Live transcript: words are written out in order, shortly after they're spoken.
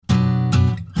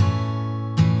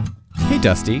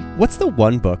Dusty, what's the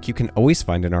one book you can always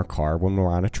find in our car when we're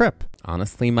on a trip?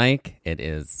 Honestly, Mike, it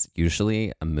is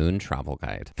usually a Moon travel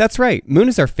guide. That's right. Moon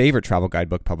is our favorite travel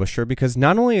guidebook publisher because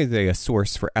not only are they a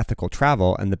source for ethical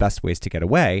travel and the best ways to get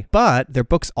away, but their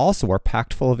books also are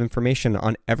packed full of information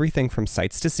on everything from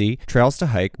sights to see, trails to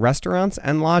hike, restaurants,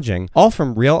 and lodging, all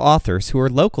from real authors who are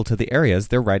local to the areas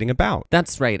they're writing about.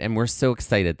 That's right, and we're so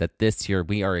excited that this year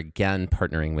we are again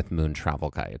partnering with Moon Travel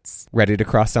Guides. Ready to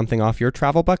cross something off your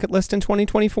travel bucket list in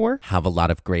 2024? Have a lot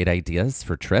of great ideas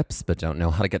for trips, but don't know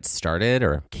how to get started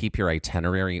or keep your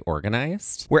itinerary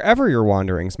organized? Wherever your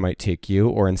wanderings might take you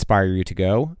or inspire you to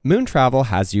go, Moon Travel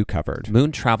has you covered.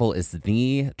 Moon Travel is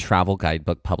the travel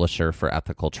guidebook publisher for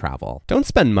ethical travel. Don't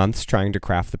spend months trying to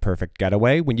craft the perfect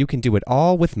getaway when you can do it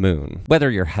all with Moon. Whether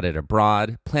you're headed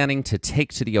abroad, planning to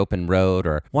take to the open road,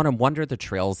 or want to wander the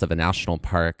trails of a national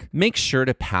park, make sure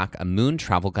to pack a Moon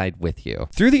travel guide with you.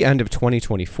 Through the end of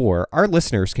 2024, our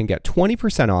listeners can get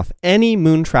 20% off any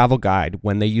Moon travel guide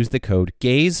when they use the code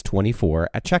GAZE24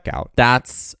 at checkout.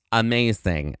 That's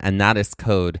amazing. And that is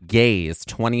code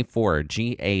GAZE24,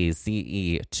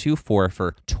 GAZE24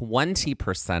 for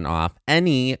 20% off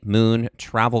any Moon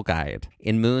travel guide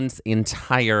in Moon's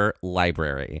entire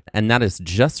library. And that is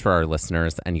just for our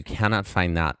listeners, and you cannot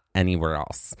find that anywhere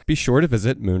else. Be sure to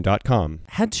visit moon.com.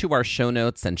 Head to our show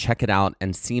notes and check it out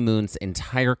and see Moon's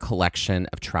entire collection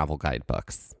of travel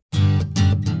guidebooks.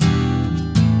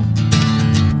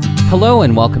 Hello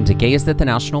and welcome to Gaze at the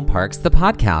National Parks, the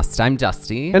podcast. I'm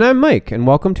Dusty. And I'm Mike, and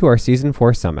welcome to our Season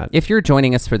 4 Summit. If you're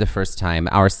joining us for the first time,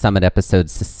 our Summit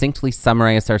episodes succinctly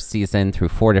summarize our season through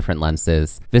 4 different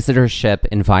lenses: visitorship,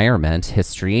 environment,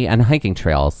 history, and hiking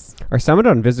trails. Our Summit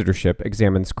on Visitorship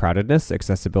examines crowdedness,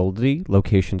 accessibility,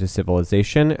 location to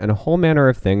civilization, and a whole manner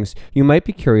of things you might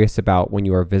be curious about when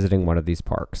you are visiting one of these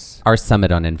parks. Our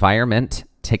Summit on Environment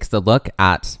takes a look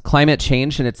at climate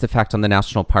change and its effect on the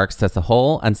national parks as a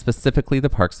whole, and specifically the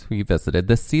parks we visited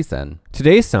this season.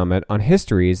 Today's Summit on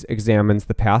Histories examines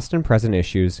the past and present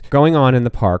issues going on in the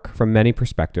park from many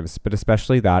perspectives, but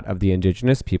especially that of the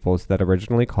indigenous peoples that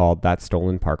originally called that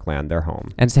stolen parkland their home.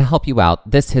 And to help you out,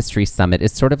 this History Summit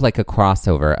is sort of like a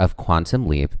crossover of Quantum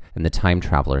Leap and The Time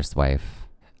Traveler's Wife.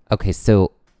 Okay,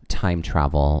 so time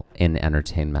travel in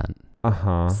entertainment.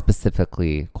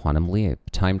 Specifically, Quantum Leap,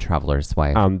 Time Traveler's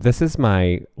Wife. This is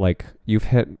you've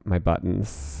hit my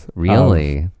buttons.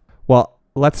 Really? Well,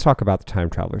 let's talk about The Time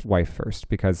Traveler's Wife first,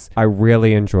 because I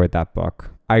really enjoyed that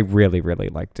book. I really, really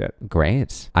liked it.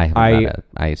 Great. I haven't read it.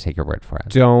 I take your word for it.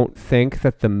 Don't think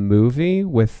that the movie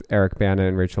with Eric Bana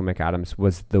and Rachel McAdams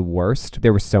was the worst.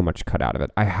 There was so much cut out of it.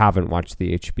 I haven't watched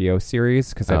the HBO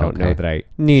series because I don't know that I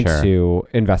need to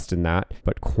invest in that.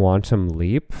 But Quantum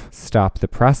Leap, Stop the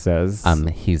Presses.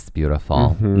 He's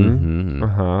beautiful.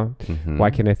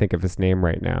 Why can't I think of his name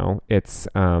right now? It's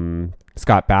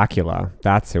Scott Bakula.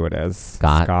 That's who it is.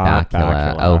 Scott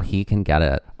Bakula. Oh, he can get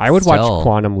it. I would watch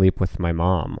Quantum Leap with my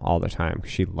mom all the time.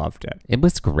 She loved it. It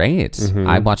was great.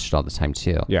 I watched it all the time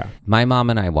too. Yeah. My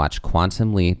mom and I watched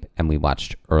Quantum Leap and we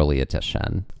watched Early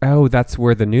Edition. Oh, that's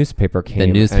where the newspaper came. The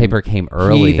newspaper came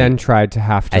early. He then tried to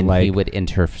have to he would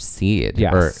intercede.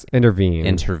 Yes, intervene.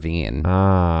 In trying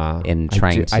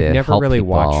to I never help really people.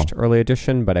 Watched Early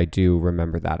Edition, but I do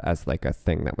remember that as like a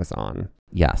thing that was on.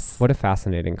 Yes. What a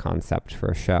fascinating concept for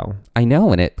a show. I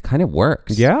know, and it kind of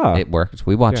works. Yeah. It worked.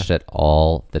 We watched it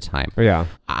all the time. Yeah.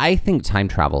 I think time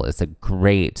travel is a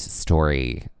great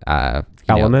story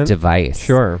element device.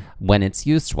 Sure. When it's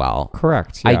used well.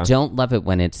 Correct. Yeah. I don't love it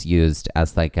when it's used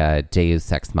as like a Deus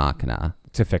Ex Machina.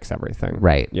 To fix everything.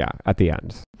 Right. Yeah. At the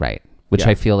end. Right. Which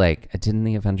I feel like, didn't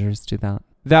the Avengers do that?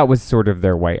 That was sort of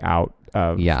their way out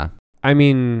of... Yeah. I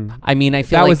mean, I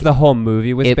feel that like was the whole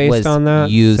movie was based on that. It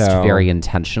was used very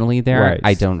intentionally there. Right.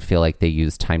 I don't feel like they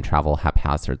used time travel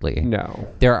haphazardly. No.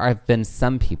 There have been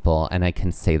some people, and I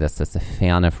can say this as a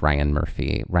fan of Ryan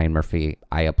Murphy. Ryan Murphy,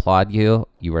 I applaud you.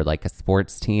 You were like a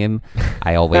sports team.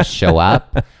 I always show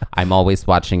up. I'm always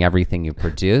watching everything you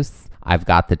produce. I've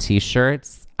got the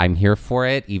t-shirts. I'm here for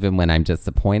it, even when I'm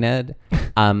disappointed.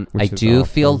 I do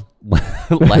feel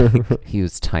like he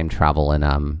used time travel in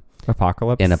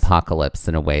Apocalypse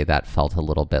in a way that felt a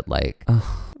little bit like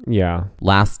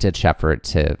last ditch effort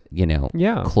to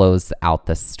close out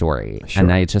the story. Sure.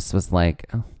 And I just was like,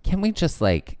 can we just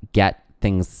like get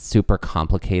things super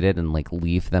complicated and like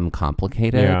leave them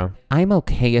complicated? I'm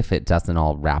okay if it doesn't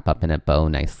all wrap up in a bow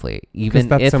nicely, even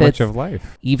that's if so much of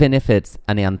life, even if it's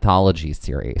an anthology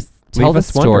series. Tell the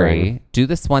story, do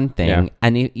this one thing,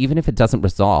 and even if it doesn't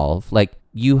resolve, like,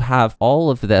 you have all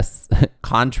of this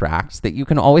contract that you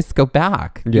can always go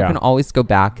back. You can always go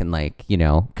back and, like,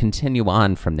 continue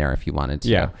on from there if you wanted to.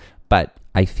 Yeah. But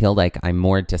I feel like I'm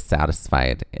more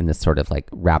dissatisfied in this sort of like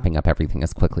wrapping up everything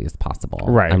as quickly as possible.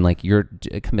 Right. I'm like, you're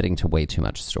committing to way too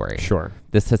much story. Sure.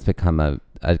 This has become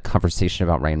a conversation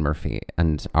about Ryan Murphy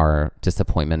and our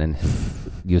disappointment in his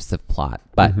use of plot.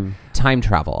 But time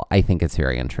travel, I think, is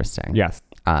very interesting. Yes.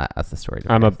 As a story.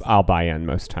 I'll buy in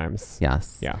most times.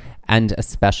 Yes. Yeah. And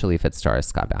especially if it stars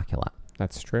Scott Bakula.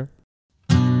 That's true.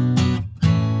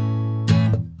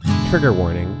 Trigger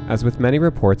warning. As with many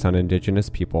reports on Indigenous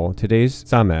people, today's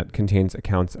Summit contains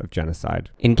accounts of genocide.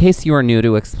 In case you are new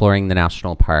to exploring the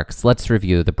national parks, let's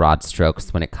review the broad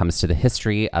strokes when it comes to the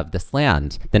history of this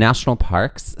land. The national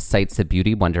parks, sites of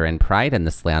beauty, wonder, and pride in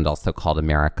this land, also called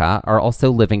America, are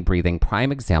also living, breathing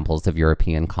prime examples of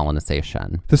European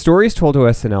colonization. The stories told to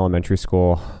us in elementary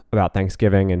school about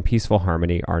Thanksgiving and peaceful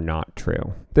harmony are not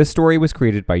true. This story was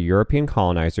created by European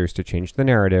colonizers to change the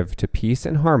narrative to peace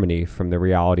and harmony from the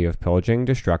reality of pillaging,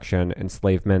 destruction,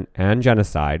 enslavement, and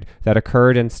genocide that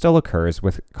occurred and still occurs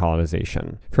with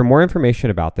colonization. For more information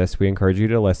about this, we encourage you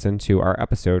to listen to our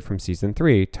episode from Season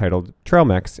 3 titled Trail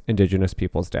Mix Indigenous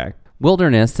Peoples Day.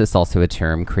 Wilderness is also a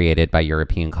term created by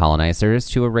European colonizers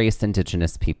to erase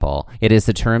Indigenous people. It is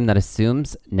a term that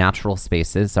assumes natural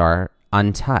spaces are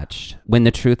untouched, when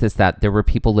the truth is that there were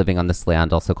people living on this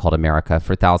land, also called America,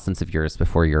 for thousands of years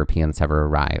before Europeans ever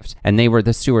arrived. And they were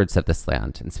the stewards of this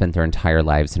land and spent their entire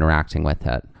lives interacting with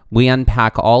it. We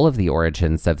unpack all of the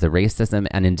origins of the racism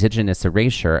and indigenous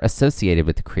erasure associated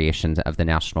with the creation of the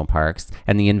national parks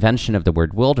and the invention of the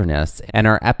word wilderness in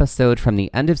our episode from the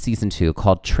end of season 2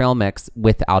 called Trail Mix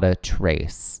Without a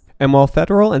Trace. And while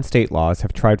federal and state laws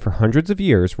have tried for hundreds of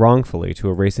years wrongfully to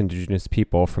erase Indigenous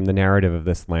people from the narrative of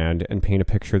this land and paint a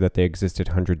picture that they existed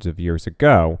hundreds of years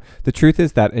ago, the truth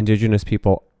is that Indigenous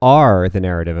people are the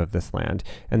narrative of this land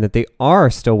and that they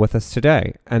are still with us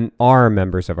today and are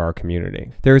members of our community.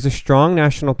 There is a strong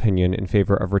national opinion in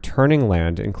favor of returning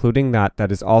land, including that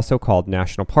is also called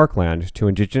national park land, to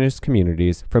Indigenous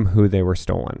communities from who they were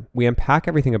stolen. We unpack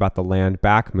everything about the land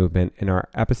back movement in our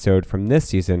episode from this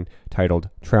season titled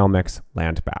Trail Mix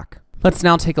Land Back. Let's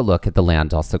now take a look at the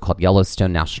land also called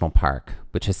Yellowstone National Park,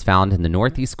 which is found in the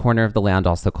northeast corner of the land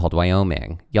also called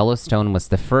Wyoming. Yellowstone was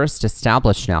the first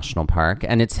established national park,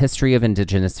 and its history of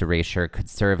indigenous erasure could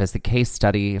serve as a case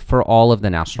study for all of the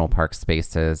national park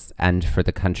spaces and for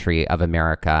the country of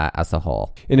America as a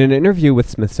whole. In an interview with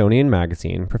Smithsonian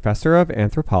Magazine, Professor of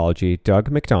Anthropology Doug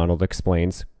McDonald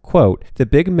explains, quote, "The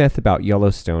big myth about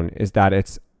Yellowstone is that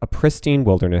it's a pristine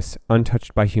wilderness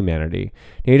untouched by humanity.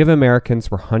 Native Americans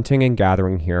were hunting and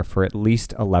gathering here for at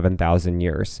least 11,000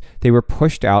 years. They were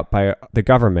pushed out by the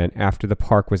government after the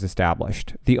park was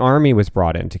established. The army was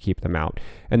brought in to keep them out,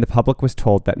 and the public was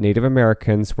told that Native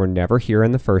Americans were never here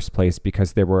in the first place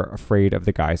because they were afraid of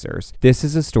the geysers. This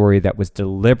is a story that was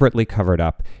deliberately covered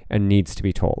up and needs to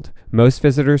be told. Most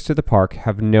visitors to the park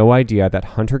have no idea that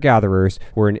hunter-gatherers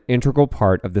were an integral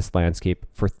part of this landscape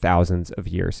for thousands of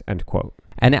years," end quote.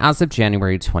 And as of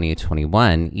January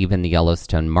 2021, even the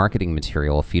Yellowstone marketing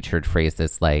material featured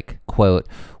phrases like, quote,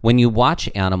 "When you watch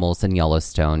animals in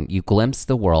Yellowstone, you glimpse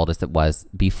the world as it was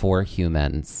before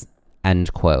humans,"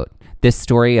 end quote. This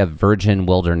story of virgin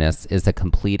wilderness is a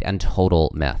complete and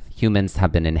total myth. Humans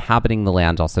have been inhabiting the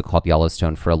land also called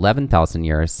Yellowstone for 11,000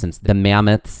 years since the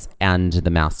mammoths and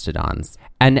the mastodons.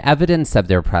 And evidence of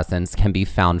their presence can be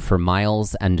found for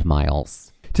miles and miles.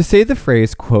 To say the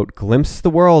phrase, quote, "glimpse the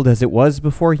world as it was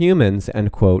before humans,"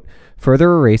 end quote,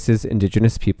 further erases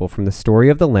Indigenous people from the story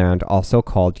of the land also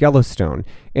called Yellowstone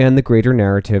and the greater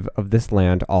narrative of this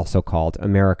land also called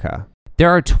America. There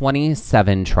are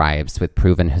 27 tribes with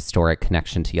proven historic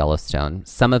connection to Yellowstone.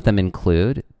 Some of them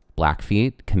include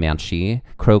Blackfeet, Comanche,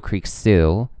 Crow Creek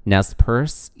Sioux, Nez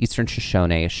Perce, Eastern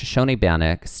Shoshone,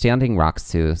 Shoshone-Bannock, Standing Rock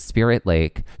Sioux, Spirit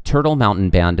Lake, Turtle Mountain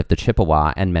Band of the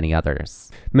Chippewa, and many others.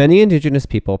 Many Indigenous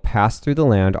people passed through the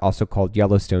land also called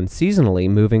Yellowstone seasonally,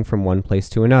 moving from one place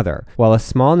to another, while a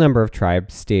small number of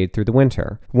tribes stayed through the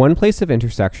winter. One place of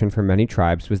intersection for many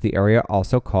tribes was the area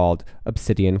also called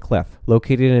Obsidian Cliff,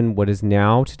 located in what is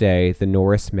now today the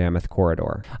Norris Mammoth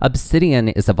Corridor. Obsidian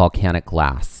is a volcanic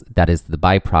glass that is the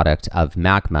byproduct of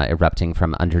magma erupting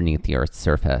from underneath the Earth's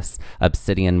surface.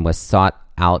 Obsidian was sought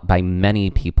out by many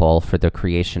people for the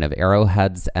creation of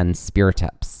arrowheads and spear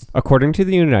tips. According to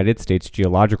the United States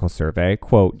Geological Survey,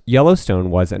 quote, "Yellowstone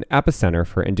was an epicenter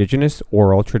for indigenous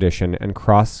oral tradition and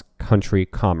cross-country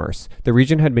commerce. The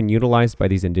region had been utilized by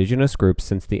these indigenous groups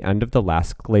since the end of the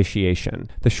last glaciation.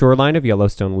 The shoreline of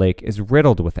Yellowstone Lake is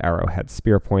riddled with arrowheads,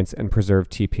 spear points, and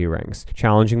preserved teepee rings,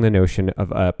 challenging the notion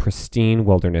of a pristine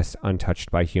wilderness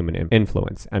untouched by human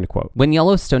influence, end quote. When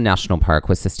Yellowstone National Park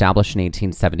was established in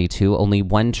 1872, only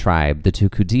one tribe, the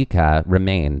Tukudika,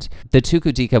 remained. The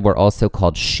Tukudika were also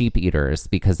called sheep eaters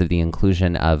because of the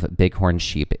inclusion of bighorn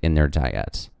sheep in their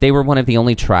diet. They were one of the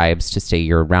only tribes to stay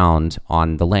year-round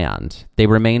on the land. They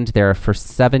remained there for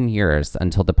 7 years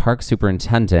until the park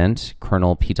superintendent,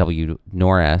 Colonel P.W.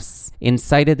 Norris,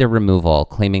 incited their removal,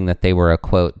 claiming that they were a,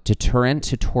 quote, deterrent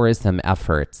to tourism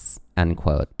efforts, end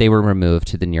quote. They were removed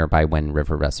to the nearby Wind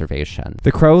River Reservation.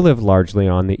 The Crow lived largely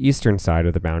on the eastern side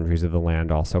of the boundaries of the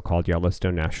land, also called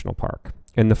Yellowstone National Park.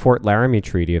 In the Fort Laramie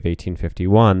Treaty of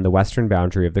 1851, the western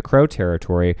boundary of the Crow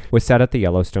Territory was set at the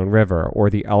Yellowstone River, or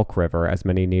the Elk River, as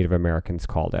many Native Americans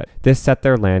called it. This set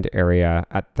their land area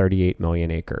at 38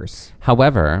 million acres.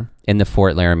 However, in the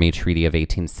Fort Laramie Treaty of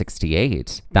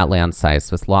 1868, that land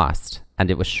size was lost, and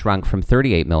it was shrunk from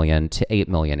 38 million to 8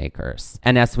 million acres.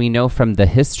 And as we know from the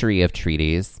history of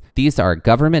treaties, these are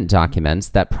government documents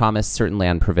that promise certain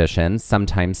land provisions,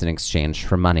 sometimes in exchange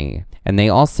for money. And they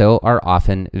also are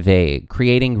often vague,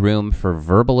 creating room for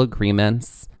verbal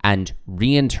agreements and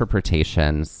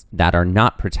reinterpretations that are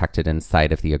not protected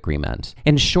inside of the agreement.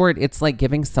 In short, it's like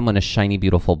giving someone a shiny,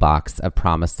 beautiful box of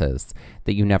promises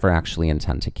that you never actually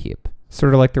intend to keep.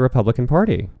 Sort of like the Republican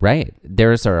Party. Right.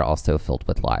 Theirs are also filled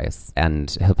with lies and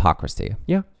hypocrisy.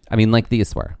 Yeah. I mean, like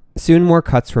these were. Soon more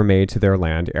cuts were made to their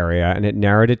land area, and it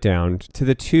narrowed it down to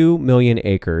the 2 million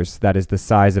acres that is the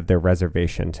size of their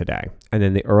reservation today. And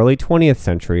in the early 20th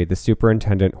century, the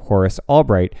superintendent Horace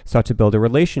Albright sought to build a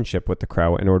relationship with the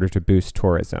Crow in order to boost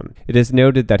tourism. It is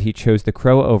noted that he chose the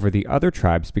Crow over the other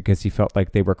tribes because he felt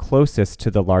like they were closest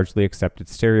to the largely accepted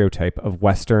stereotype of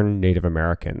Western Native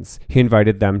Americans. He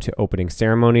invited them to opening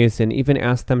ceremonies and even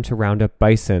asked them to round up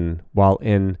bison while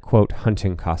in, quote,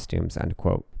 hunting costumes, end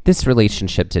quote. This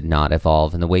relationship did not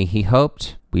evolve in the way he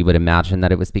hoped. We would imagine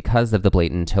that it was because of the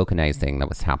blatant tokenizing that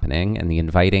was happening and the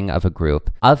inviting of a group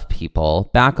of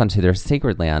people back onto their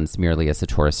sacred lands merely as a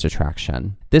tourist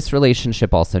attraction. This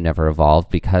relationship also never evolved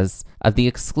because of the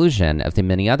exclusion of the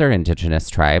many other indigenous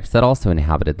tribes that also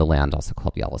inhabited the land, also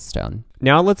called Yellowstone.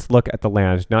 Now let's look at the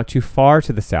land not too far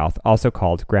to the south, also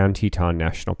called Grand Teton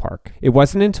National Park. It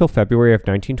wasn't until February of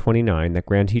 1929 that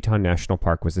Grand Teton National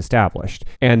Park was established,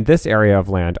 and this area of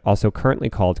land, also currently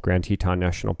called Grand Teton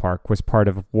National Park, was part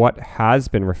of what has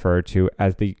been referred to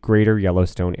as the Greater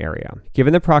Yellowstone Area.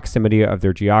 Given the proximity of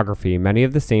their geography, many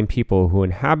of the same people who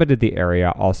inhabited the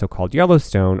area, also called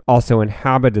Yellowstone, also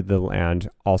inhabited the land,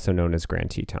 also known as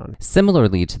Grand Teton.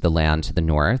 Similarly to the land to the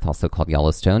north, also called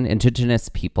Yellowstone, indigenous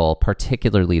people,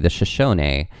 particularly the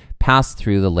Shoshone, passed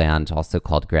through the land, also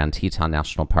called Grand Teton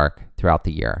National Park, throughout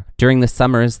the year. During the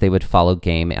summers, they would follow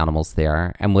game animals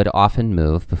there and would often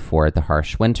move before the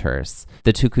harsh winters.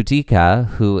 The Tukudika,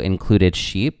 who included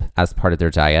sheep as part of their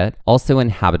diet, also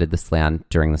inhabited this land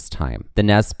during this time. The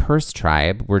Nez Perce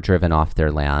tribe were driven off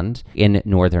their land in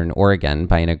northern Oregon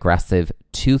by an aggressive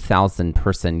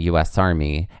 2,000-person U.S.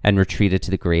 Army and retreated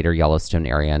to the greater Yellowstone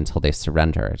area until they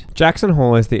surrendered. Jackson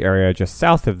Hole is the area just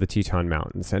south of the Teton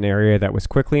Mountains, an area that was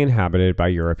quickly inhabited by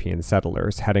European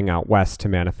settlers heading out west to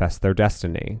manifest their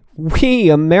destiny. We,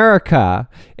 America!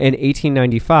 In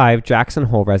 1895, Jackson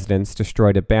Hole residents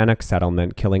destroyed a Bannock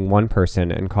settlement, killing 1 person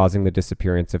and causing the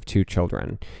disappearance of 2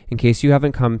 children. In case you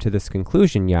haven't come to this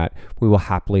conclusion yet, we will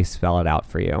happily spell it out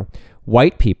for you.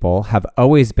 White people have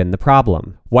always been the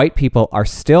problem. White people are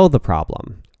still the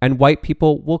problem. And white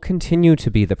people will continue to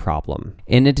be the problem.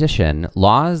 In addition,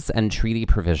 laws and treaty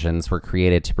provisions were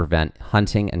created to prevent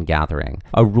hunting and gathering,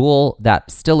 a rule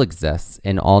that still exists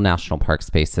in all national park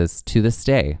spaces to this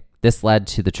day. This led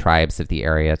to the tribes of the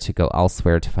area to go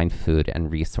elsewhere to find food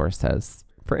and resources.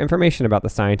 For information about the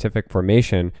scientific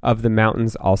formation of the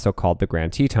mountains also called the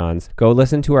Grand Tetons, go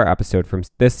listen to our episode from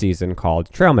this season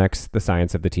called Trail Mix, The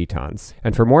Science of the Tetons.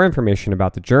 And for more information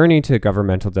about the journey to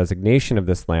governmental designation of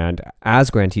this land as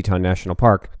Grand Teton National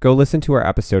Park, go listen to our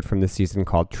episode from this season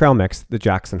called Trail Mix, The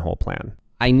Jackson Hole Plan.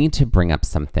 I need to bring up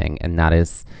something, and that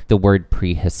is the word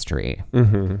prehistory.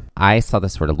 I saw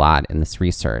this word a lot in this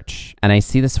research, and I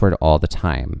see this word all the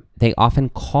time. They often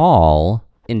call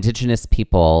indigenous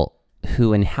people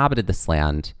who inhabited this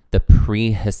land the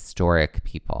prehistoric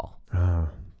people.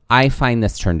 I find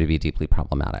this term to be deeply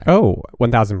problematic.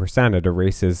 1,000%. It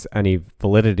erases any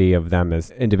validity of them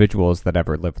as individuals that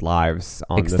ever lived lives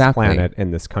on this planet in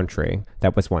this country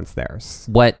that was once theirs.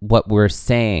 What we're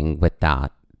saying with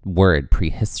that word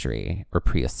prehistory or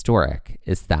prehistoric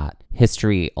is that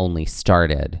history only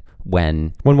started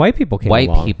when white people came white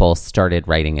along. people started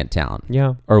writing it down.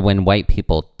 Yeah. Or when white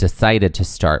people decided to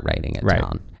start writing it Right.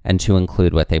 down and to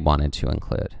include what they wanted to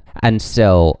include. And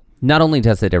so not only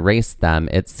does it erase them,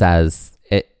 it says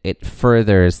it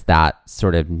furthers that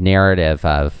sort of narrative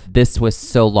of this was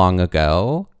so long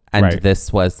ago and Right.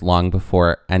 this was long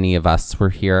before any of us were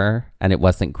here and it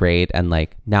wasn't great. And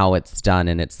like now it's done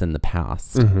and it's in the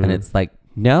past. Mm-hmm. And it's like,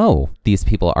 no, these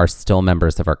people are still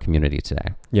members of our community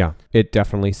today. Yeah. It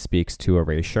definitely speaks to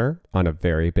erasure on a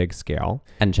very big scale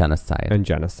And genocide. and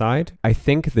genocide. I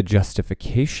think the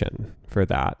justification for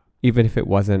that, even if it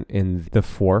wasn't in the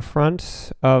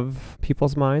forefront of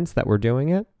people's minds that were doing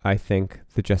it, I think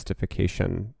the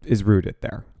justification is rooted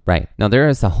there. Right. Now, there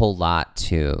is a whole lot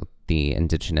to the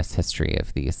indigenous history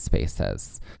of these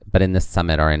spaces. But in this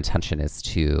summit, our intention is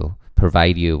to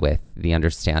provide you with the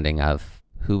understanding of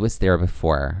who was there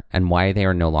before and why they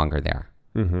are no longer there.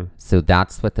 Mm-hmm. So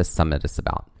that's what this summit is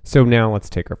about. So now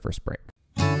let's take our first break.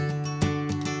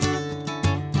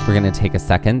 We're going to take a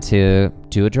second to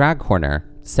do a drag corner.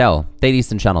 So,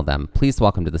 ladies and gentlemen, please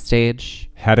welcome to the stage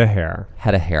Hedda Hair.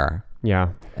 Hedda Hair. Yeah.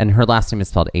 And her last name is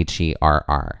spelled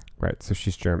Herr. Right. So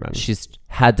she's German. She's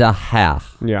Hedda Hair.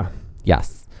 Yeah.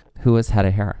 Yes. Who is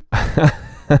Hedda Hair?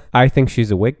 I think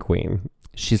she's a wig queen.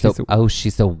 She's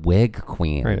a wig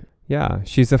queen. Right. Yeah.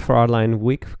 She's a Fräulein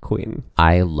wig queen.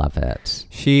 I love it.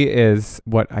 She is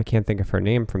what I can't think of her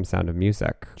name from Sound of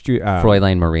Music.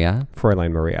 Fräulein Maria.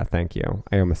 Fräulein Maria. Thank you.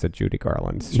 I almost said Judy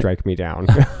Garland. Strike me down.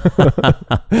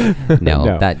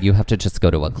 No, that you have to just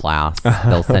go to a class.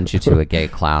 They'll send you to a gay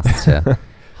class to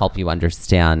help you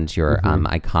understand your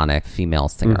iconic female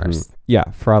singers. Mm-hmm. Yeah,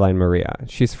 Fräulein Maria.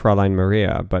 She's Fräulein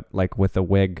Maria, but like with a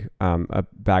wig, a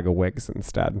bag of wigs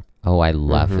instead. Oh, I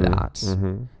love Mm-hmm. that.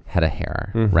 Mm-hmm. Head of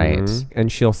hair, Mm-hmm. right?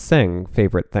 And she'll sing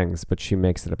favorite things, but she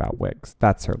makes it about wigs.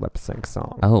 That's her lip sync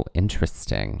song. Oh,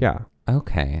 interesting. Yeah.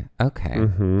 Okay.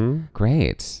 Mm-hmm.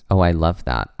 Great. Oh, I love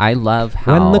that. I love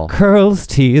how... When the curls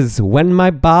tease, when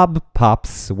my bob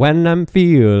pops, when I'm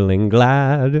feeling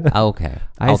glad. Okay.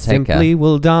 I simply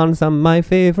will don some of my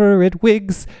favorite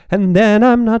wigs, and then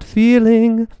I'm not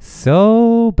feeling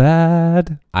so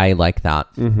bad. I like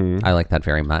that. Mm-hmm. I like that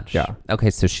very much. Yeah. Okay,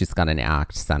 so she's got an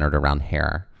act centered around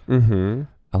hair. Mm-hmm.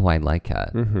 Oh, I like it.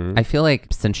 Mm-hmm. I feel like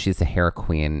since she's a hair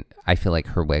queen, I feel like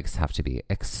her wigs have to be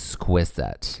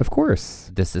exquisite. Of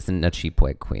course. This isn't a cheap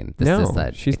wig queen. This is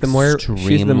a she's the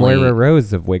Moira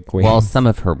Rose of wig queens. Well, some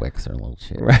of her wigs are a little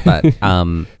cheap, Right. but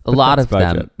a lot of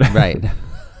that's them, right?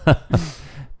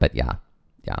 But yeah.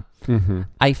 Mm-hmm.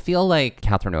 I feel like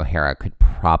Catherine O'Hara could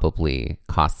probably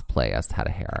cosplay as Hedda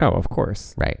Hair. Oh, of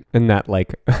course. Right. And that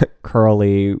like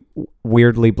curly,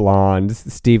 weirdly blonde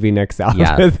Stevie Nicks outfit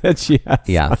Yes. that she has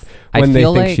Yes. on when they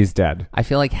feel think like- she's dead. I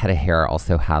feel like Hedda Hair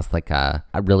also has like a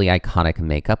really iconic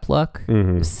makeup look,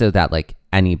 Mm-hmm. so that like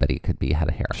anybody could be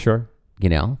Hedda Hair. Sure. You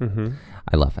know, Mm-hmm.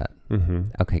 I love it. Mm-hmm.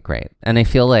 Okay, great. And I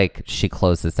feel like she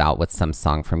closes out with some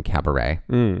song from Cabaret.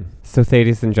 So,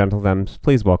 ladies and gentlemen,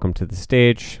 please welcome to the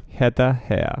stage Hedda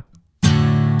Hair.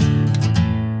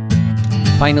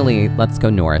 Finally, let's go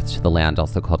north to the land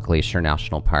also called Glacier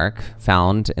National Park,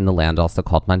 found in the land also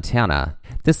called Montana.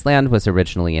 This land was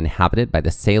originally inhabited by the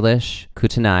Salish,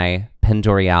 Kootenai,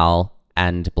 Pendorial,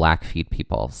 and Blackfeet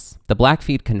peoples. The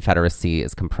Blackfeet Confederacy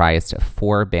is comprised of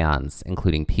 4 bands,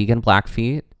 including Piegan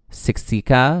Blackfeet,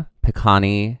 Siksika,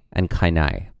 Piikani, and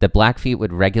Kainai. The Blackfeet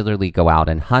would regularly go out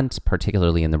and hunt,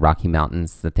 particularly in the Rocky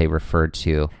Mountains that they referred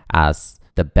to as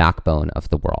the backbone of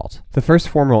the world. The first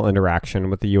formal interaction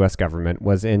with the U.S. government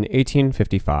was in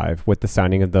 1855 with the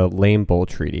signing of the Lame Bull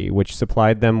Treaty, which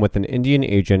supplied them with an Indian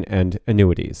agent and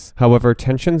annuities. However,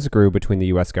 tensions grew between the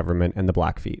U.S. government and the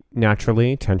Blackfeet.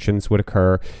 Naturally, tensions would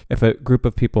occur if a group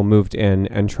of people moved in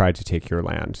and tried to take your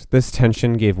land. This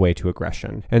tension gave way to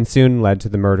aggression, and soon led to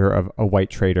the murder of a white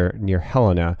trader near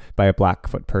Helena by a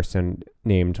Blackfoot person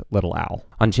named Little Owl.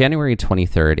 On January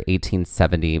 23rd,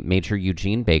 1870, Major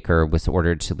Eugene Baker was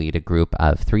ordered to lead a group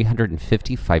of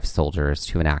 355 soldiers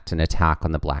to enact an attack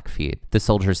on the Blackfeet. The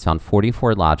soldiers found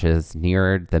 44 lodges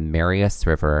near the Marias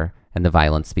River, and the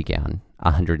violence began.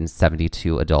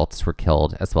 172 adults were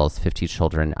killed, as well as 50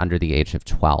 children under the age of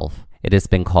 12. It has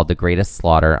been called the greatest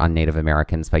slaughter on Native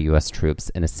Americans by U.S. troops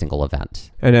in a single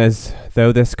event. And as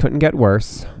though this couldn't get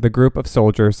worse, the group of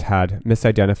soldiers had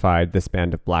misidentified this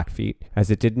band of Blackfeet,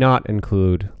 as it did not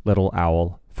include Little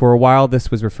Owl. For a while, this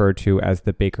was referred to as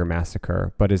the Baker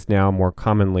Massacre, but is now more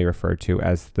commonly referred to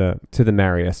as the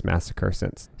Marias Massacre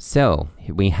since. So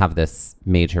we have this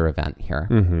major event here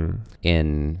Mm-hmm.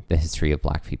 in the history of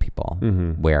Blackfeet people,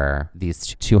 Mm-hmm. where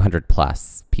these 200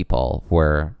 plus people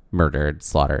were murdered,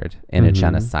 slaughtered in a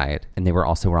genocide. And they were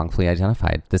also wrongfully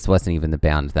identified. This wasn't even the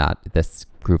band that this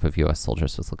group of U.S.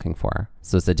 soldiers was looking for.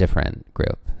 So it's a different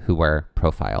group who were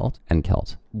profiled and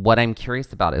killed. What I'm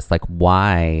curious about is like,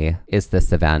 why is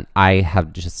this event? I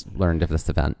have just learned of this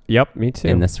event. Yep, me too.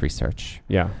 In this research.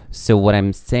 Yeah. So what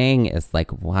I'm saying is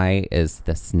like, why is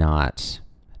this not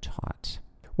taught?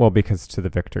 Well, because to the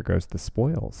victor goes the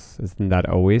spoils. Isn't that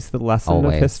always the lesson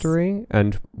of history?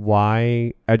 And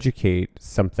why educate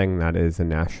something that is a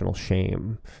national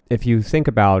shame? If you think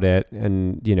about it,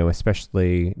 and, you know,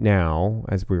 especially now,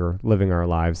 as we're living our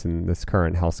lives in this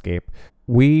current hellscape,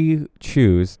 we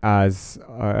choose, as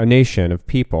a nation of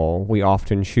people, we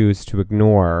often choose to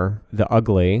ignore the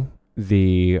ugly,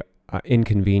 the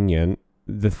inconvenient,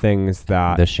 the things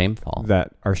that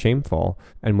are shameful,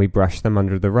 and we brush them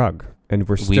under the rug. And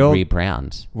we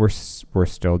rebrand. We're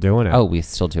still doing it. Oh, we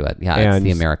still do it. Yeah, and it's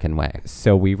the American way.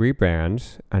 So we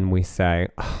rebrand and we say,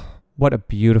 oh, what a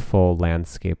beautiful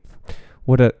landscape.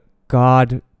 What a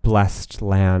God-blessed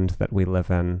land that we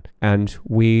live in. And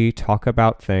we talk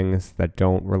about things that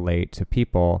don't relate to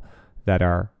people that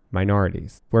are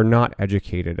minorities. We're not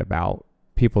educated about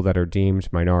people that are deemed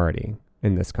minority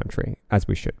in this country, as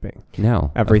we should be.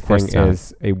 No, everything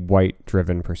is a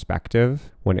white-driven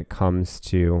perspective when it comes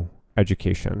to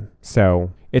education.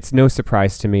 So it's no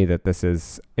surprise to me that this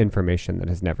is information that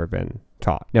has never been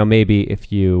taught. Now, maybe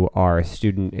if you are a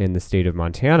student in the state of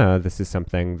Montana, this is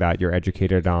something that you're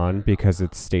educated on because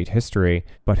it's state history,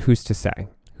 but who's to say?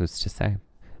 Who's to say?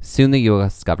 Soon the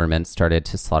U.S. government started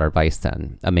to slaughter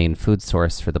bison, a main food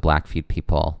source for the Blackfeet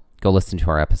people. Go listen to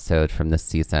our episode from this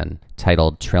season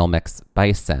titled Trail Mix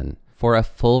Bison for a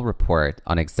full report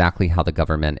on exactly how the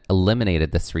government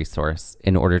eliminated this resource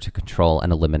in order to control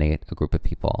and eliminate a group of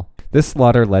people. This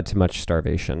slaughter led to much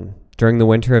starvation. During the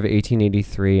winter of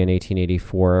 1883 and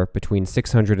 1884, between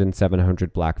 600 and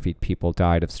 700 Blackfeet people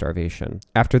died of starvation.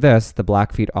 After this, the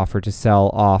Blackfeet offered to sell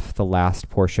off the last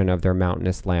portion of their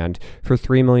mountainous land for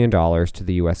 $3 million to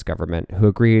the U.S. government, who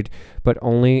agreed, but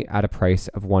only at a price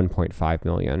of $1.5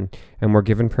 million, and were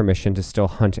given permission to still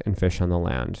hunt and fish on the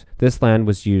land. This land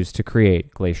was used to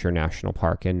create Glacier National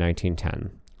Park in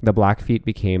 1910. The Blackfeet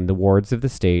became the wards of the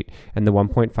state, and the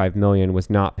 $1.5 million was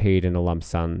not paid in a lump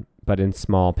sum, but in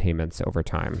small payments over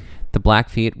time. The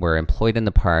Blackfeet were employed in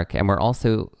the park and were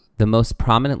also the most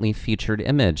prominently featured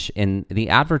image in the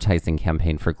advertising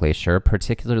campaign for Glacier,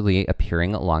 particularly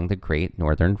appearing along the Great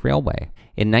Northern Railway.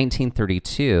 In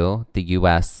 1932, the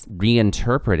U.S.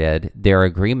 reinterpreted their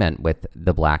agreement with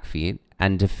the Blackfeet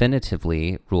and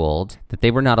definitively ruled that they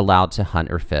were not allowed to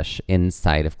hunt or fish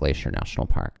inside of Glacier National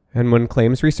Park. And when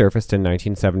claims resurfaced in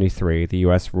 1973, the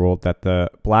U.S. ruled that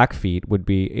the Blackfeet would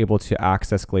be able to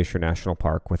access Glacier National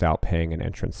Park without paying an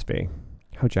entrance fee.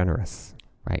 How generous.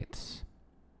 Right.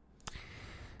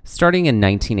 Starting in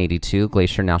 1982,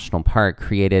 Glacier National Park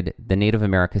created the Native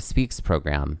America Speaks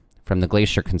program. From the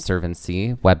Glacier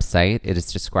Conservancy website, it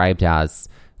is described as,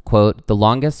 quote, the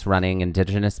longest running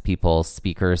Indigenous Peoples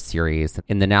speaker series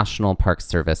in the National Park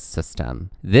Service system.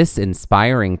 This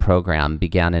inspiring program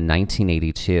began in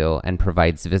 1982 and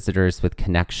provides visitors with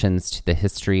connections to the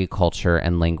history, culture,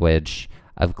 and language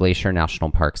of Glacier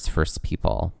National Park's First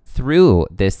People. Through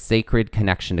this sacred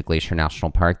connection to Glacier National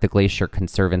Park, the Glacier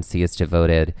Conservancy has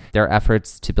devoted their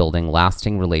efforts to building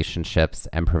lasting relationships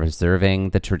and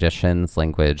preserving the traditions,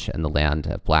 language, and the land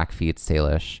of Blackfeet,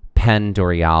 Salish, Penn,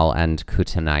 Dorial, and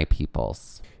Kootenai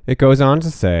peoples. It goes on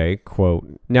to say,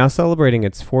 quote, now celebrating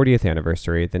its 40th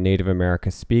anniversary, the Native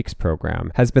America Speaks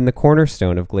program has been the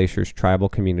cornerstone of Glacier's Tribal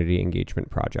Community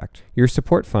Engagement Project. Your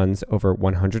support funds over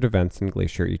 100 events in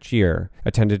Glacier each year,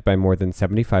 attended by more than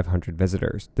 7,500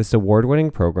 visitors. This award-winning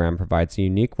program provides a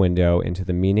unique window into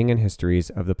the meaning and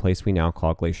histories of the place we now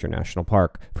call Glacier National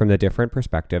Park, from the different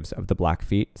perspectives of the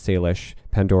Blackfeet, Salish,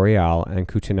 Penn Dorial, and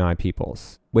Kootenai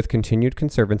peoples. With continued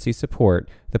Conservancy support,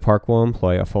 the park will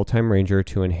employ a full-time ranger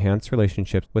to enhance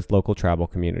relationships with local tribal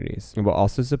communities. It will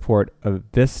also support a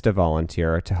VISTA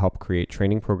volunteer to help create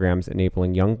training programs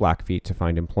enabling young Blackfeet to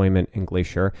find employment in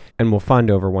Glacier, and will fund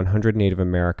over 100 Native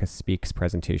America Speaks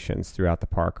presentations throughout the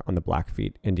park on the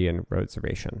Blackfeet Indian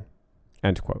Reservation.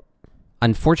 End quote.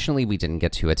 Unfortunately, we didn't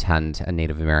get to attend a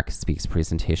Native America Speaks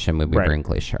presentation when we were in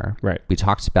Glacier. Right. We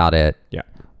talked about it. Yeah.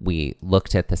 We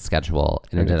looked at the schedule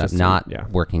and ended up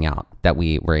not working out that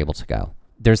we were able to go.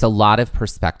 There's a lot of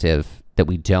perspective that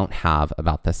we don't have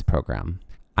about this program.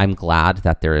 I'm glad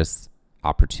that there is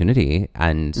opportunity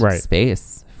and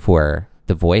space for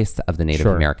the voice of the Native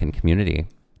American community.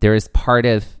 There is part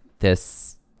of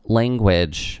this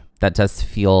language that does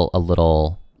feel a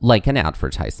little like an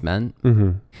advertisement.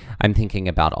 Mm-hmm. I'm thinking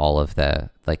about all of the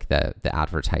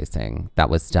advertising that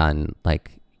was done,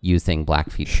 like using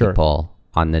Blackfeet people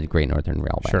on the Great Northern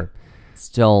Railway. Sure.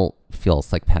 Still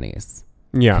feels like pennies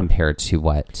Yeah. compared to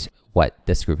what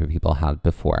this group of people had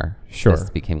before this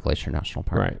became Glacier National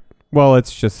Park. Right. Well,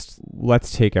 it's just,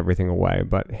 let's take everything away,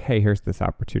 but hey, here's this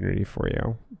opportunity for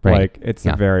you. Right. Like, it's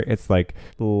it's like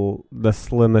the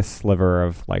slimmest sliver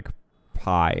of like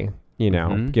pie,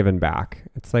 given back.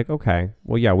 It's like, okay,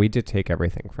 well, yeah, we did take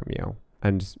everything from you.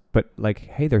 But like,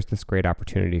 hey, there's this great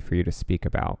opportunity for you to speak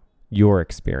about your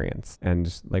experience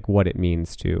and like what it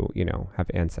means to, have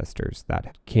ancestors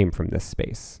that came from this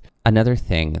space. Another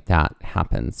thing that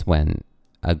happens when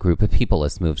a group of people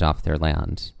is moved off their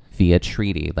land via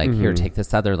treaty, like, here, take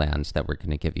this other land that we're going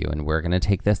to give you, and we're going to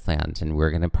take this land, and we're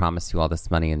going to promise you all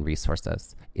this money and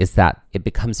resources, is that it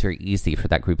becomes very easy for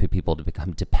that group of people to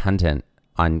become dependent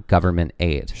on government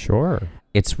aid. Sure.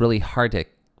 It's really hard to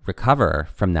recover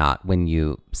from that when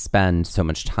you spend so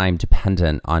much time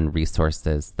dependent on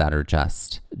resources that are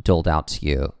just doled out to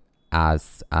you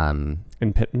as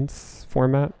in pittance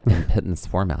format.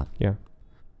 Yeah.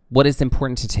 What is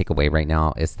important to take away right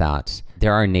now is that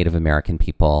there are Native American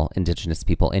people, Indigenous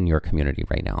people in your community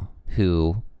right now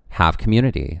who have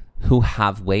community, who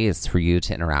have ways for you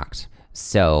to interact.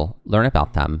 So learn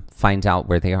about them, find out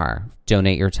where they are,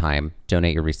 donate your time,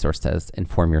 donate your resources,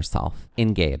 inform yourself,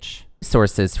 engage.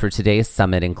 Sources for today's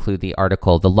summit include the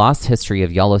article, The Lost History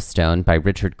of Yellowstone by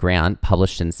Richard Grant,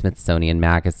 published in Smithsonian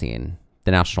Magazine,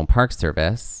 the National Park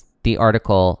Service, the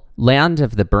article, Land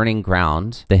of the Burning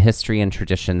Ground, The History and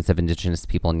Traditions of Indigenous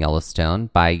People in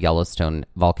Yellowstone by Yellowstone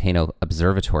Volcano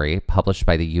Observatory, published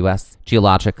by the U.S.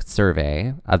 Geologic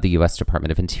Survey of the U.S.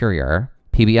 Department of Interior,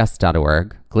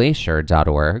 PBS.org,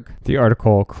 Glacier.org. The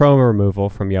article, Chrome Removal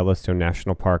from Yellowstone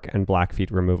National Park and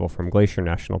Blackfeet Removal from Glacier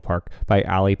National Park by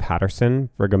Allie Patterson,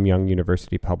 Brigham Young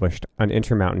University, published on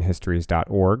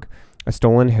intermountainhistories.org. A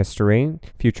Stolen History,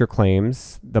 Future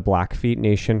Claims, The Blackfeet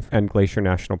Nation and Glacier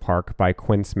National Park by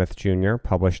Quinn Smith Jr.,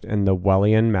 published in the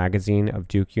Wellian Magazine of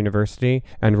Duke University,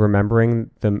 and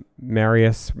Remembering the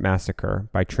Marius Massacre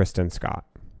by Tristan Scott.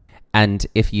 And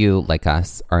if you, like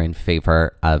us, are in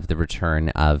favor of the return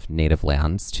of native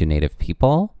lands to native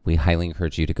people, we highly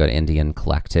encourage you to go to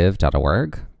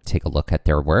indiancollective.org, take a look at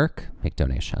their work, make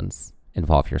donations,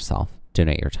 involve yourself,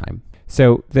 donate your time.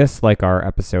 So this, like our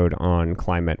episode on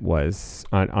climate was,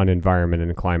 on environment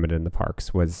and climate in the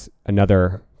parks, was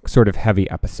another sort of heavy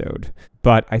episode.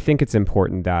 But I think it's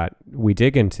important that we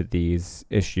dig into these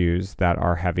issues that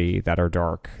are heavy, that are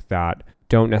dark, that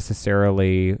don't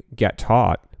necessarily get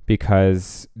taught,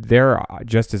 because they're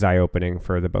just as eye-opening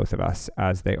for the both of us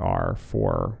as they are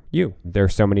for you.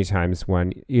 There's so many times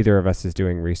when either of us is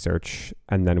doing research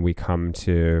and then we come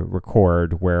to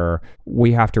record where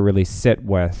we have to really sit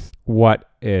with what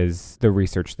is the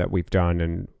research that we've done.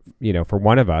 And, for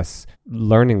one of us,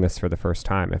 learning this for the first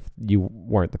time, if you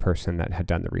weren't the person that had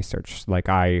done the research, like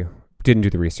I didn't do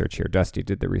the research here. Dusty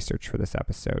did the research for this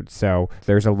episode. So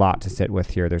there's a lot to sit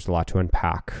with here. There's a lot to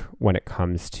unpack when it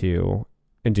comes to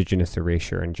Indigenous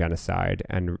erasure and genocide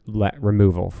and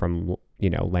removal from,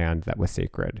 land that was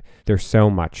sacred. There's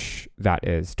so much that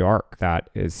is dark,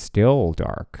 that is still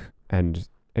dark and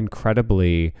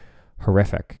incredibly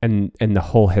horrific. And in the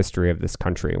whole history of this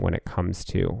country when it comes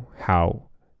to how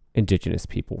Indigenous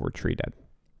people were treated.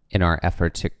 In our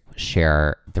effort to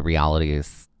share the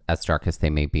realities, as dark as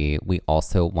they may be, we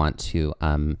also want to,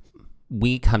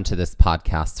 we come to this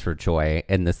podcast for joy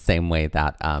in the same way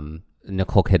that,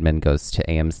 Nicole Kidman goes to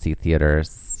AMC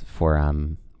theaters for,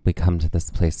 we come to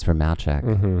this place for magic,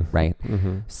 right?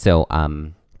 Mm-hmm. So,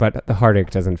 but the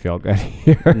heartache doesn't feel good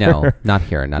here. No, not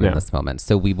here, not in this moment.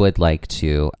 So we would like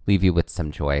to leave you with some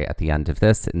joy at the end of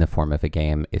this in the form of a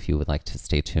game if you would like to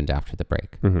stay tuned after the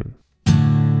break. Mm-hmm.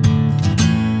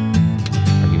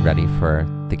 Are you ready for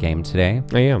the game today?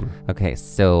 I am. Okay,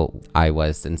 so I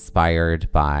was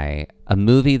inspired by a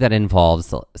movie that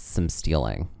involves some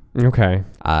stealing. Okay.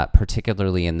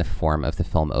 Particularly in the form of the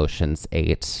film Ocean's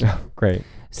 8. Oh, great.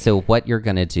 So what you're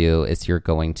going to do is you're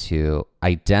going to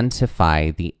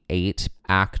identify the 8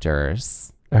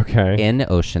 actors in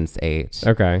Ocean's 8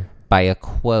 by a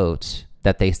quote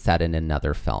that they said in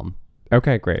another film.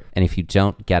 Okay, great. And if you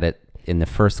don't get it in the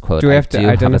first quote, do we have to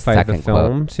identify the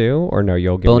film quote. Too? Or no,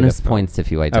 you'll give bonus me the points if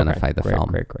you identify the film.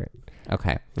 Great.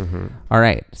 Okay. Mm-hmm. All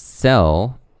right.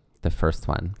 So the first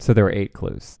one. So there were 8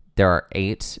 clues. There are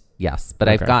 8, yes, but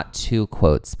I've got 2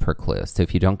 quotes per clue. So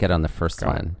if you don't get on the first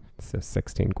one, so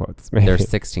 16 quotes. Maybe. There's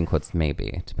 16 quotes,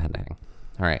 maybe, depending.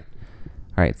 All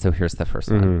right. So here's the first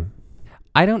one.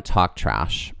 I don't talk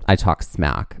trash. I talk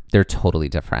smack. They're totally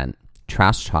different.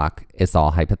 trash talk is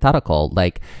all hypothetical.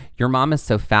 Like, your mom is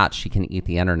so fat she can eat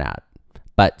the internet.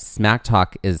 But smack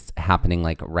talk is happening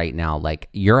like right now. Like,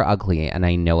 you're ugly, and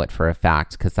I know it for a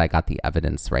fact because I got the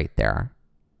evidence right there.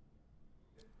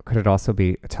 Could it also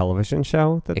be a television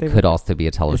show? It could also be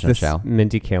a television show.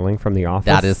 Mindy Kaling from The Office?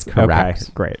 That is correct.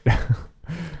 Okay, great.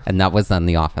 And that was on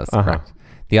The Office, correct?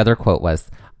 The other quote was,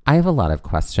 I have a lot of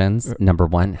questions. Number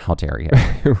one, how dare you?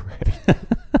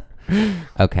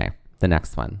 Okay, the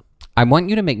next one. I want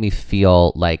you to make me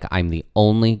feel like I'm the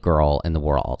only girl in the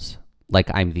world.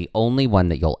 Like I'm the only one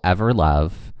that you'll ever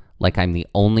love. Like I'm the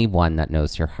only one that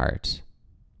knows your heart.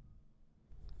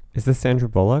 Is this Sandra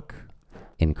Bullock?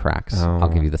 Incorrect. I'll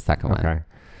give you the second one.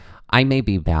 I may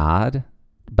be bad,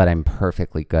 but I'm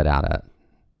perfectly good at it.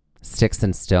 Sticks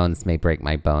and stones may break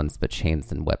my bones, but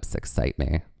chains and whips excite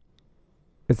me.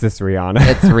 Is this Rihanna?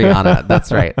 It's Rihanna.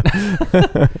 That's right.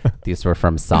 These were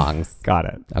from songs. Got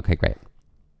it. Okay, great.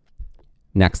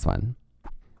 Next one.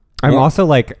 I'm also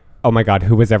like, oh my God,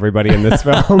 who was everybody in this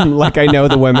film? Like, I know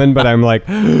the women, but I'm like...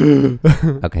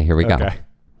 Okay, here we go. Okay.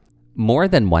 More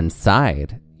than one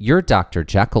side. You're Dr.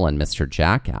 Jekyll and Mr.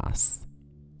 Jackass.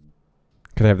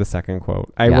 Could I have the second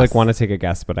quote? I Yes. want to take a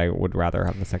guess, but I would rather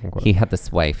have the second quote. He had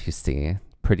this wife, you see,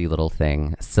 pretty little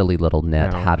thing, silly little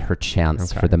nit, had her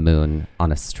chance for the moon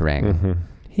on a string.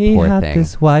 He Poor had thing.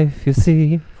 this wife, you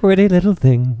see, pretty little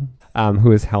thing.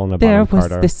 Who is Helena There Bonham was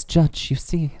Carter? this judge, you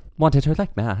see, wanted her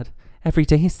like mad. Every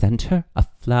day he sent her a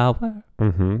flower.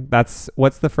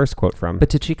 What's the first quote from? But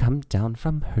did she come down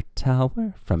from her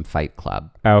tower? From Fight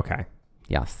Club. Oh, okay.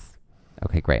 Yes.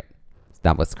 Okay, great.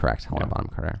 That was correct, Helena Bonham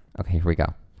Carter. Okay, here we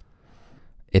go.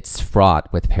 It's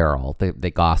fraught with peril.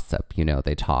 They gossip,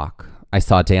 they talk. I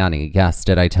saw Danny. Yes,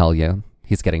 did I tell you?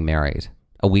 He's getting married.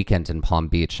 A weekend in Palm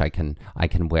Beach, I can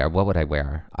wear, what would I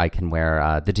wear? I can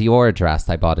wear the Dior dress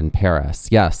I bought in Paris.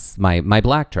 Yes, my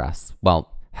black dress.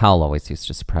 Well, Hal always used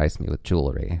to surprise me with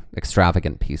jewelry,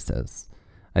 extravagant pieces.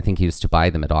 I think he used to buy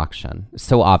them at auction.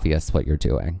 So obvious what you're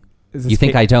doing. You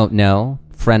think I don't know?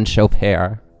 French au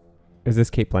pair. Is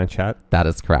this Cate Blanchett? That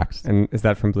is correct. And is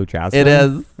that from Blue Jasmine? It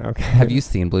is. Okay. Have you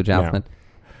seen Blue Jasmine?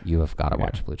 No. You have got to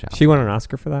watch Blue Jasmine. She won an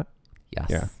Oscar for that? Yes.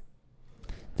 Yeah.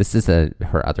 This is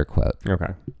her other quote.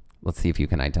 Okay. Let's see if you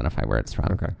can identify where it's from.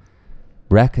 Okay.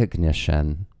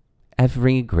 Recognition.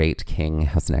 Every great king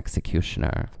has an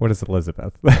executioner. What is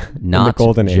Elizabeth? Not the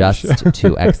Golden just Age.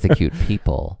 to execute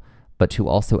people, but to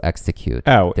also execute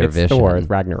their it's vision. Thor,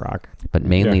 Ragnarok. But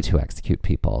mainly to execute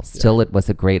people. Still, it was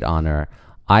a great honor.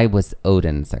 I was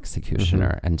Odin's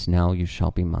executioner, and now you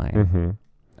shall be mine.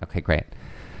 Okay, great.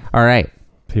 All right.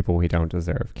 People we don't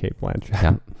deserve, Cate Blanchett.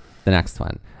 Yeah. The next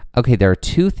one. Okay, there are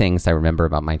two things I remember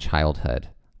about my childhood.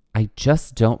 I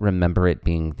just don't remember it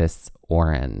being this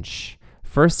orange.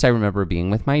 First, I remember being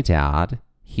with my dad.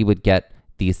 He would get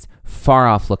these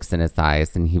far-off looks in his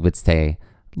eyes, and he would say,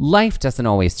 life doesn't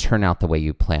always turn out the way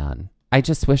you plan. I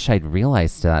just wish I'd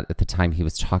realized that at the time he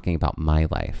was talking about my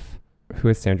life. Who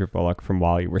is Sandra Bullock from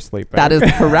While You Were Sleeping? That is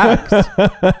correct.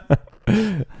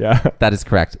 Yeah. That is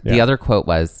correct. Yeah. The other quote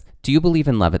was, do you believe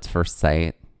in love at first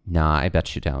sight? Nah, I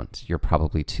bet you don't. You're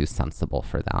probably too sensible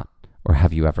for that. Or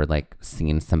have you ever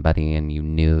seen somebody and you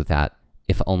knew that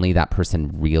if only that person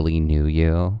really knew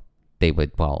you, they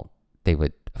would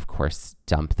of course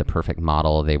dump the perfect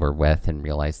model they were with and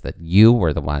realize that you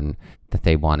were the one that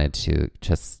they wanted to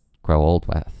just grow old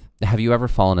with. Have you ever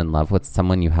fallen in love with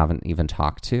someone you haven't even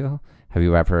talked to? Have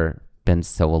you ever been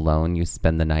so alone you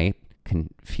spend the night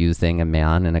confusing a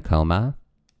man in a coma?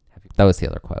 That was the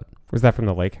other quote. Was that from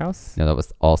The Lake House? No, that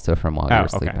was also from While You Were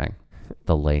okay. Sleeping.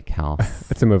 The Lake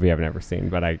House. It's a movie I've never seen,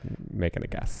 but I'm making a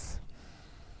guess.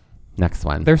 Next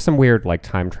one. There's some weird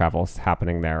time travels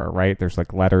happening there, right? There's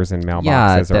letters in mailboxes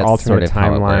Yeah, or that's alternate sort of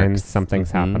how it timelines. works.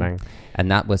 Something's happening. And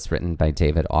that was written by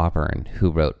David Auburn, who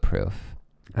wrote Proof.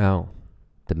 Oh.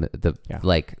 The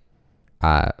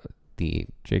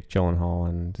Jake Gyllenhaal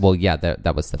and... Well, yeah,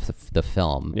 that was the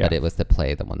film, Yeah. but it was the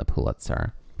play that won the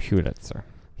Pulitzer. Pulitzer.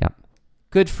 Yep.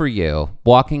 Good for you.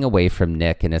 Walking away from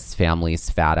Nick and his family's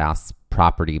fat-ass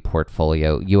property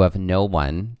portfolio, you have no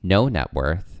net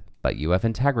worth, but you have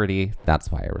integrity.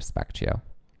 That's why I respect you.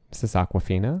 Is this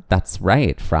Aquafina? That's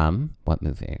right. From what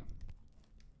movie?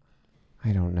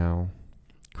 I don't know.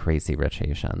 Crazy Rich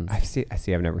Asians. I see.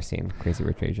 I've never seen Crazy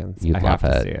Rich Asians. You'd I love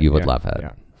have to it. see it. You would Yeah. love it.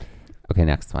 Yeah. Okay,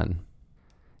 next one.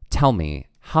 Tell me,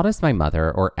 how does my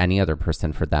mother, or any other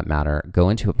person for that matter, go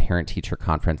into a parent-teacher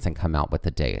conference and come out with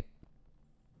a date?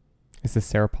 Is this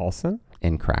Sarah Paulson?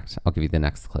 Incorrect. I'll give you the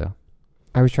next clue.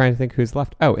 I was trying to think who's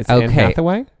left. Oh, it's Anne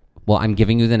Hathaway? Well, I'm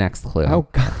giving you the next clue. Oh,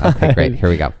 God. Okay, great. Here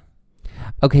we go.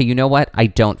 Okay, you know what? I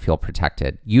don't feel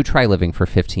protected. You try living for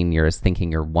 15 years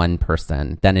thinking you're one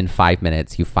person, then in 5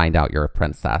 minutes you find out you're a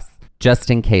princess.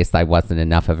 Just in case I wasn't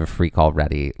enough of a freak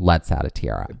already, let's add a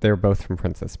tiara. They're both from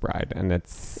Princess Bride, and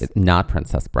it's not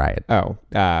Princess Bride. Oh,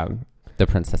 The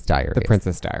Princess Diaries. The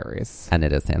Princess Diaries. And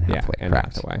it is Anne Hathaway, Anne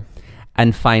correct. Hathaway.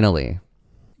 And finally,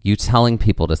 you telling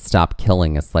people to stop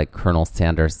killing is like Colonel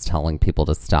Sanders telling people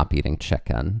to stop eating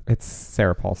chicken. It's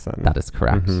Sarah Paulson. That is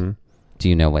correct. Mm-hmm. Do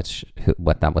you know what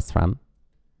that was from?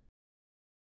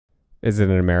 Is it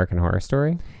an American Horror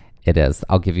Story? It is.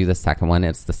 I'll give you the second one.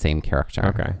 It's the same character.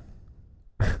 Okay.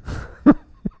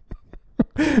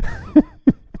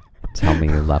 Tell me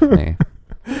you love me.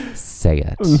 Say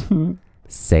it.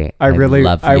 Say I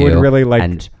love you. I would really like,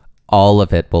 and all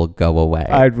of it will go away.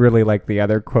 I'd really like the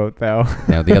other quote though.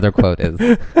 No, the other quote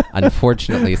is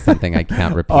unfortunately something I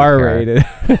can't repeat. R-rated.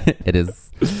 It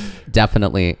is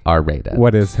definitely R-rated.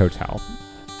 What is Hotel?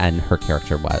 And her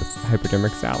character was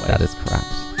Hypodermic Sally. That is correct.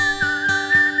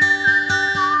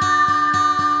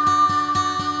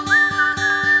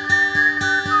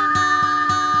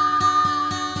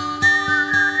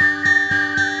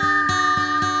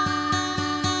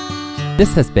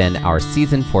 This has been our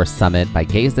Season 4 Summit by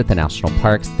Gaze at the National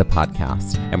Parks, the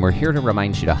podcast. And we're here to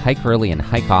remind you to hike early and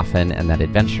hike often, and that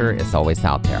adventure is always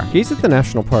out there. Gaze at the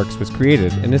National Parks was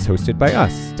created and is hosted by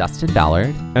us, Dustin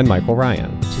Ballard and Michael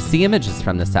Ryan. To see images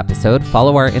from this episode,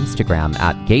 follow our Instagram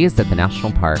at Gaze at the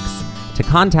National Parks. To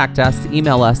contact us,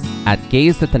 email us at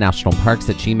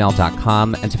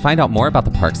gazeatthenationalparks@gmail.com. And to find out more about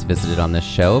the parks visited on this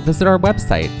show, visit our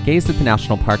website,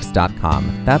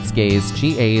 gazeatthenationalparks.com. That's Gaze,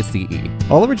 G-A-Z-E.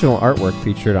 All original artwork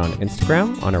featured on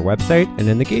Instagram, on our website, and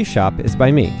in the Gaze Shop is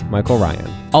by me, Michael Ryan.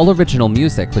 All original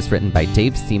music was written by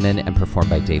Dave Seaman and performed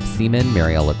by Dave Seaman,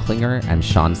 Mariella Klinger, and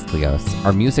Sean Sklios.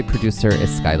 Our music producer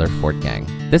is Skylar Fortgang.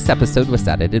 This episode was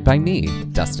edited by me,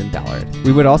 Dustin Ballard.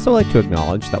 We would also like to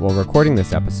acknowledge that while recording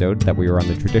this episode, that we were on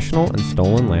the traditional and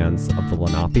stolen lands of the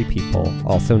Lenape people,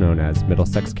 also known as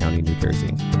Middlesex County, New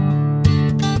Jersey.